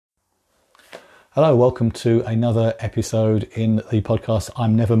Hello, welcome to another episode in the podcast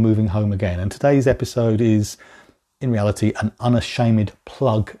I'm Never Moving Home Again. And today's episode is, in reality, an unashamed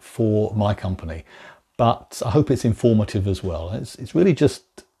plug for my company. But I hope it's informative as well. It's really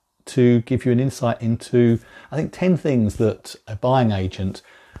just to give you an insight into, I think, 10 things that a buying agent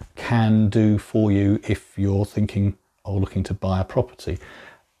can do for you if you're thinking or looking to buy a property.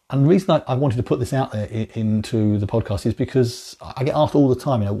 And the reason I wanted to put this out there into the podcast is because I get asked all the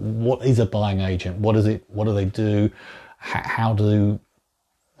time, what is a buying agent? What is it? What do they do? How do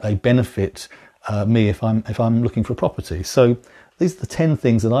they benefit me if I'm looking for a property? So these are the 10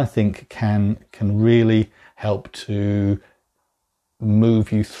 things that I think can really help to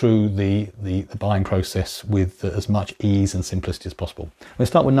move you through the buying process with as much ease and simplicity as possible. We'll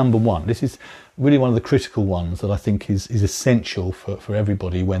start with number one. This is really one of the critical ones that I think is essential for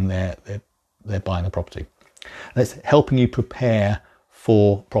everybody when they're buying a property. And it's helping you prepare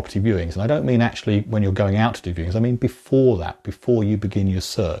for property viewings. And I don't mean actually when you're going out to do viewings. I mean before that, before you begin your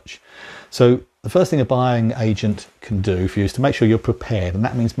search. So the first thing a buying agent can do for you is to make sure you're prepared. And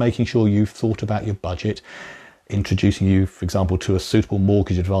that means making sure you've thought about your budget, introducing you, for example, to a suitable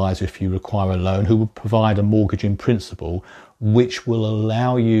mortgage advisor if you require a loan, who will provide a mortgage in principle, which will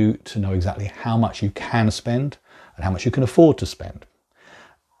allow you to know exactly how much you can spend and how much you can afford to spend.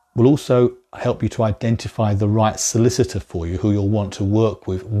 Will also help you to identify the right solicitor for you, who you'll want to work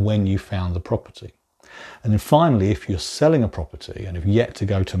with when you found the property. And then finally, if you're selling a property and have yet to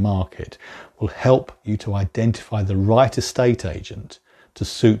go to market, will help you to identify the right estate agent to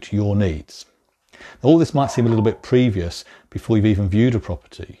suit your needs. Now, all this might seem a little bit previous before you've even viewed a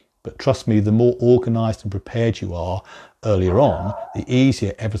property, but trust me, the more organised and prepared you are earlier on, the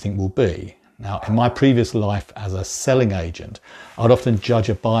easier everything will be. Now, in my previous life as a selling agent, I'd often judge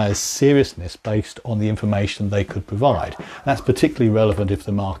a buyer's seriousness based on the information they could provide. That's particularly relevant if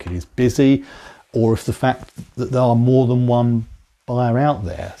the market is busy or if the fact that there are more than one buyer out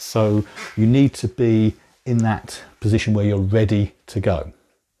there. So you need to be in that position where you're ready to go.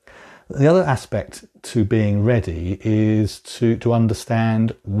 The other aspect to being ready is to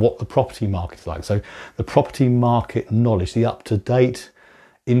understand what the property market is like. So the property market knowledge, the up-to-date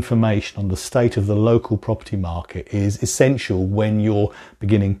information on the state of the local property market is essential when you're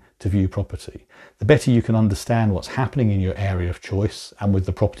beginning to view property. The better you can understand what's happening in your area of choice and with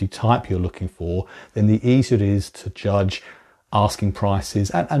the property type you're looking for, then the easier it is to judge asking prices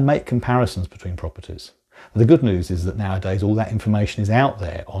and make comparisons between properties. The good news is that nowadays all that information is out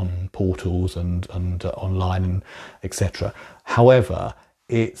there on portals and online and etc. However,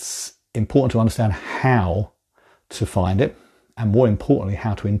 it's important to understand how to find it and, more importantly,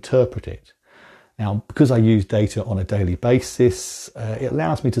 how to interpret it. Now, because I use data on a daily basis, it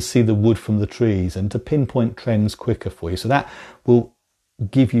allows me to see the wood from the trees and to pinpoint trends quicker for you. So that will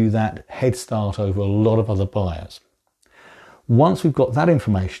give you that head start over a lot of other buyers. Once we've got that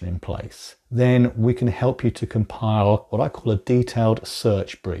information in place, then we can help you to compile what I call a detailed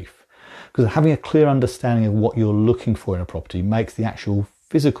search brief. Because having a clear understanding of what you're looking for in a property makes the actual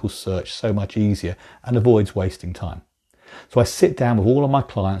physical search so much easier and avoids wasting time. So I sit down with all of my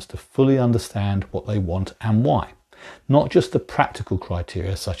clients to fully understand what they want and why. Not just the practical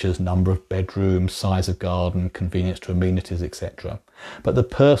criteria such as number of bedrooms, size of garden, convenience to amenities, etc., but the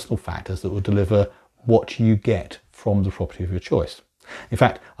personal factors that will deliver what you get from the property of your choice. In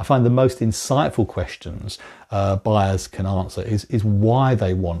fact, I find the most insightful questions buyers can answer is why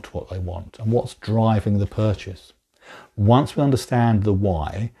they want what they want and what's driving the purchase. Once we understand the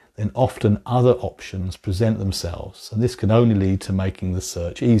why, then often other options present themselves, and this can only lead to making the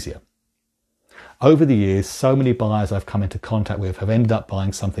search easier. Over the years, so many buyers I've come into contact with have ended up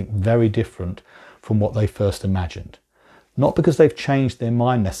buying something very different from what they first imagined. Not because they've changed their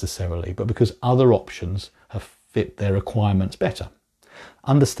mind necessarily, but because other options have fit their requirements better.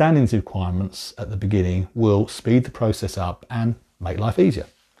 Understanding these requirements at the beginning will speed the process up and make life easier.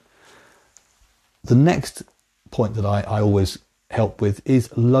 The next point that I always help with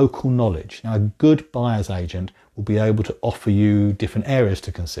is local knowledge. Now, a good buyer's agent will be able to offer you different areas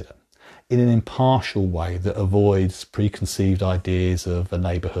to consider in an impartial way that avoids preconceived ideas of a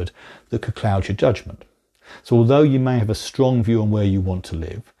neighbourhood that could cloud your judgment. So although you may have a strong view on where you want to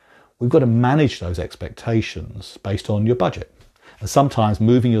live, we've got to manage those expectations based on your budget. And sometimes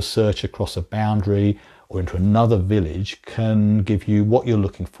moving your search across a boundary or into another village can give you what you're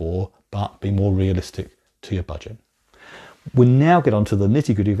looking for, but be more realistic to your budget. We'll now get on to the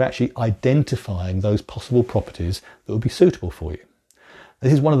nitty-gritty of actually identifying those possible properties that will be suitable for you.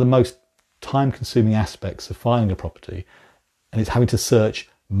 This is one of the most time-consuming aspects of finding a property, and it's having to search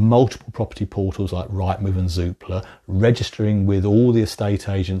multiple property portals like Rightmove and Zoopla, registering with all the estate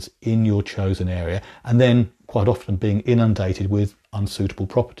agents in your chosen area, and then quite often being inundated with unsuitable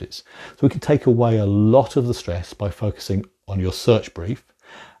properties. So we can take away a lot of the stress by focusing on your search brief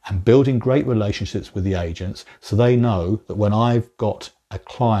and building great relationships with the agents, so they know that when I've got a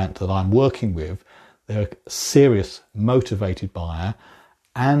client that I'm working with, they're a serious, motivated buyer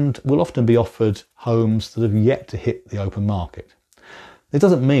and will often be offered homes that have yet to hit the open market. It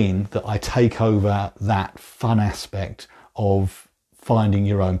doesn't mean that I take over that fun aspect of finding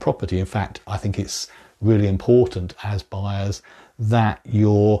your own property. In fact, I think it's really important as buyers that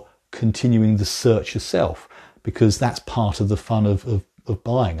you're continuing the search yourself, because that's part of the fun of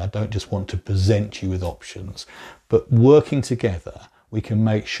buying. I don't just want to present you with options, but working together, we can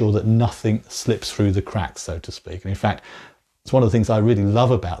make sure that nothing slips through the cracks, so to speak. And in fact, it's one of the things I really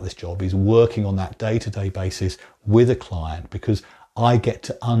love about this job is working on that day-to-day basis with a client, because I get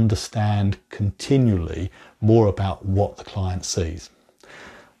to understand continually more about what the client sees.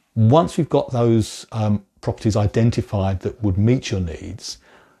 Once we've got those properties identified that would meet your needs,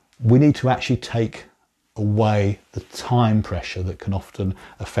 we need to actually take away the time pressure that can often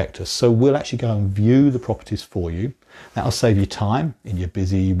affect us. So we'll actually go and view the properties for you. That'll save you time in your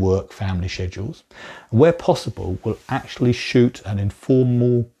busy work family schedules. And where possible, we'll actually shoot an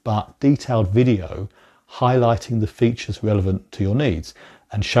informal but detailed video highlighting the features relevant to your needs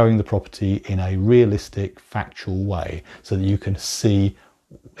and showing the property in a realistic, factual way so that you can see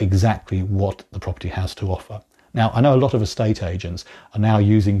exactly what the property has to offer. Now, I know a lot of estate agents are now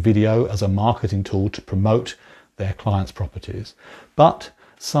using video as a marketing tool to promote their clients' properties, but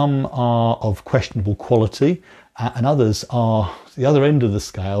some are of questionable quality and others are the other end of the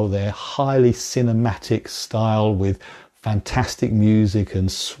scale. They're highly cinematic style with fantastic music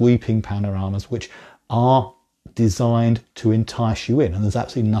and sweeping panoramas, which are designed to entice you in, and there's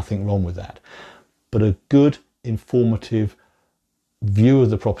absolutely nothing wrong with that. But a good, informative view of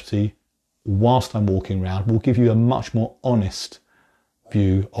the property whilst I'm walking around will give you a much more honest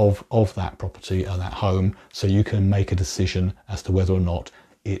view of that property and that home, so you can make a decision as to whether or not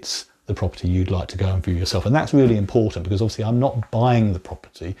it's the property you'd like to go and view yourself. And that's really important, because obviously I'm not buying the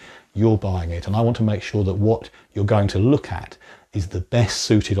property, you're buying it, and I want to make sure that what you're going to look at is the best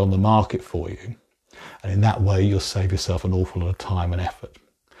suited on the market for you. And in that way, you'll save yourself an awful lot of time and effort.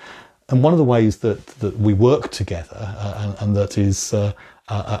 And one of the ways that we work together, and that is a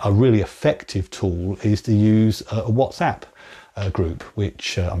really effective tool, is to use a WhatsApp group,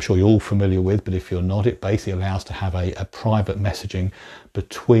 which I'm sure you're all familiar with, but if you're not, it basically allows to have a private messaging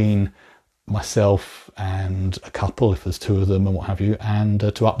between myself and a couple, if there's two of them and what have you, and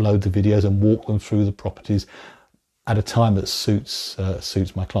to upload the videos and walk them through the properties at a time that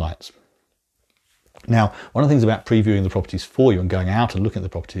suits my clients. Now, one of the things about previewing the properties for you and going out and looking at the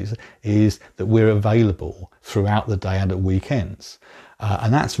properties is that we're available throughout the day and at weekends.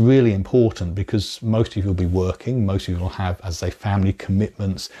 And that's really important, because most of you will be working, most of you will have, as I say, family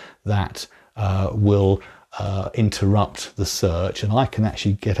commitments that will interrupt the search, and I can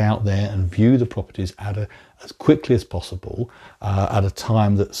actually get out there and view the properties as quickly as possible at a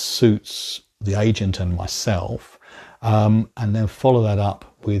time that suits the agent and myself, and then follow that up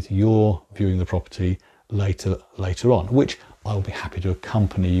with your viewing the property later on, which I will be happy to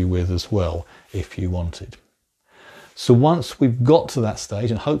accompany you with as well if you wanted. So once we've got to that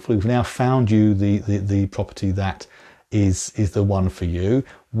stage, and hopefully we've now found you the property that is the one for you,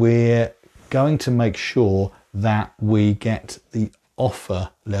 we're going to make sure that we get the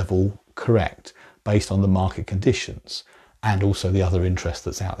offer level correct based on the market conditions and also the other interest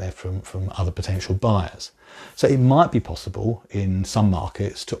that's out there from other potential buyers. So it might be possible in some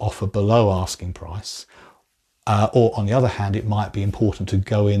markets to offer below asking price, or on the other hand, it might be important to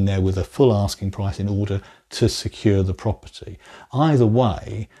go in there with a full asking price in order to secure the property. Either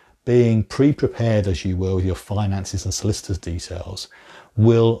way, being pre-prepared as you will with your finances and solicitor's details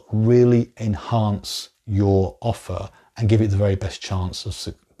will really enhance your offer and give it the very best chance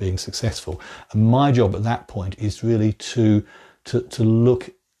of being successful. And my job at that point is really to look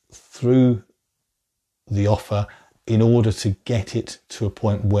through the offer in order to get it to a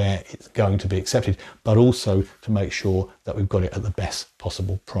point where it's going to be accepted, but also to make sure that we've got it at the best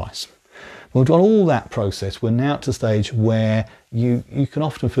possible price. When we've done all that process, we're now at a stage where you can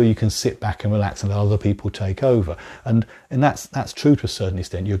often feel you can sit back and relax and let other people take over. And that's true to a certain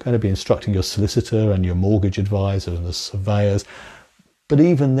extent. You're going to be instructing your solicitor and your mortgage advisor and the surveyors. But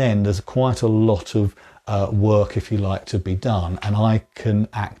even then, there's quite a lot of work, if you like, to be done. And I can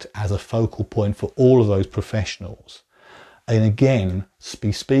act as a focal point for all of those professionals. And again,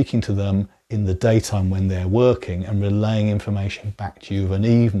 be speaking to them in the daytime when they're working and relaying information back to you of an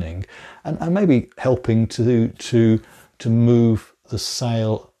evening, and maybe helping to move the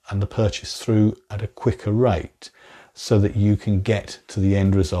sale and the purchase through at a quicker rate so that you can get to the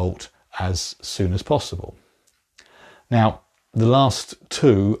end result as soon as possible. Now, the last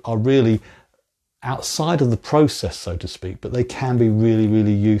two are really outside of the process, so to speak, but they can be really,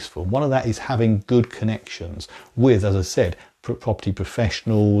 really useful. One of that is having good connections with, as I said, property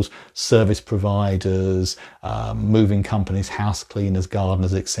professionals, service providers, moving companies, house cleaners,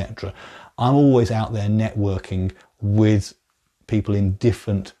 gardeners, etc. I'm always out there networking with people in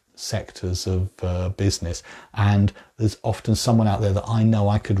different sectors of business, and there's often someone out there that I know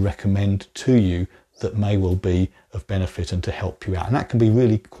I could recommend to you that may well be of benefit and to help you out. And that can be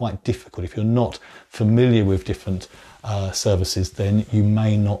really quite difficult. If you're not familiar with different services, then you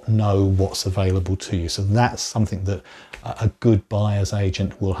may not know what's available to you. So that's something that a good buyer's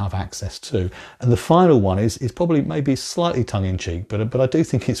agent will have access to. And the final one is probably maybe slightly tongue-in-cheek, but I do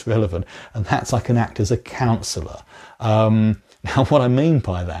think it's relevant, and that's I can act as a counsellor. Now, what I mean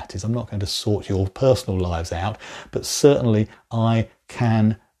by that is I'm not going to sort your personal lives out, but certainly I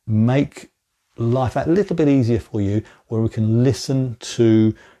can make life a little bit easier for you, where we can listen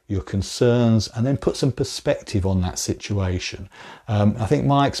to your concerns and then put some perspective on that situation. I think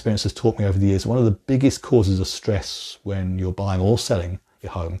my experience has taught me over the years that one of the biggest causes of stress when you're buying or selling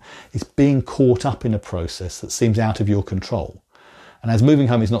your home is being caught up in a process that seems out of your control. And as moving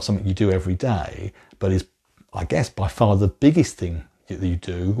home is not something you do every day, but is, I guess, by far the biggest thing that you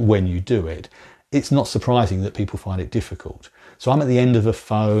do when you do it, it's not surprising that people find it difficult. So I'm at the end of a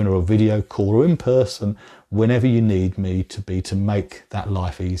phone or a video call or in person whenever you need me to make that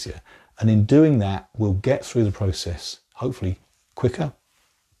life easier. And in doing that, we'll get through the process, hopefully quicker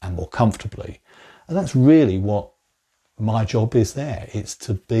and more comfortably. And that's really what my job is there. It's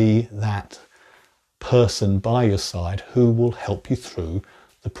to be that person by your side who will help you through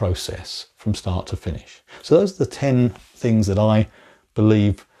the process from start to finish. So those are the 10 things that I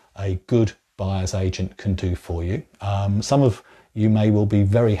believe a good buyer's agent can do for you. Some of you may well be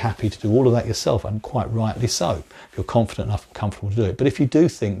very happy to do all of that yourself, and quite rightly so, if you're confident enough and comfortable to do it. But if you do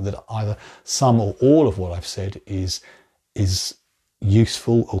think that either some or all of what I've said is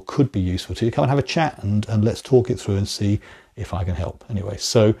useful or could be useful to you, come and have a chat and let's talk it through and see if I can help. Anyway,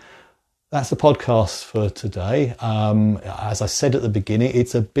 so that's the podcast for today. As I said at the beginning,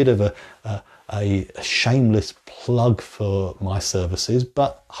 it's a bit of a shameless plug for my services,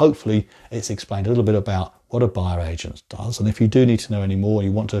 but hopefully it's explained a little bit about what a buyer agent does. And if you do need to know any more,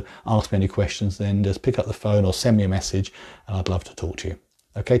 you want to ask me any questions, then just pick up the phone or send me a message and I'd love to talk to you.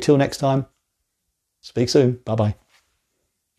 Okay, till next time, speak soon. Bye-bye.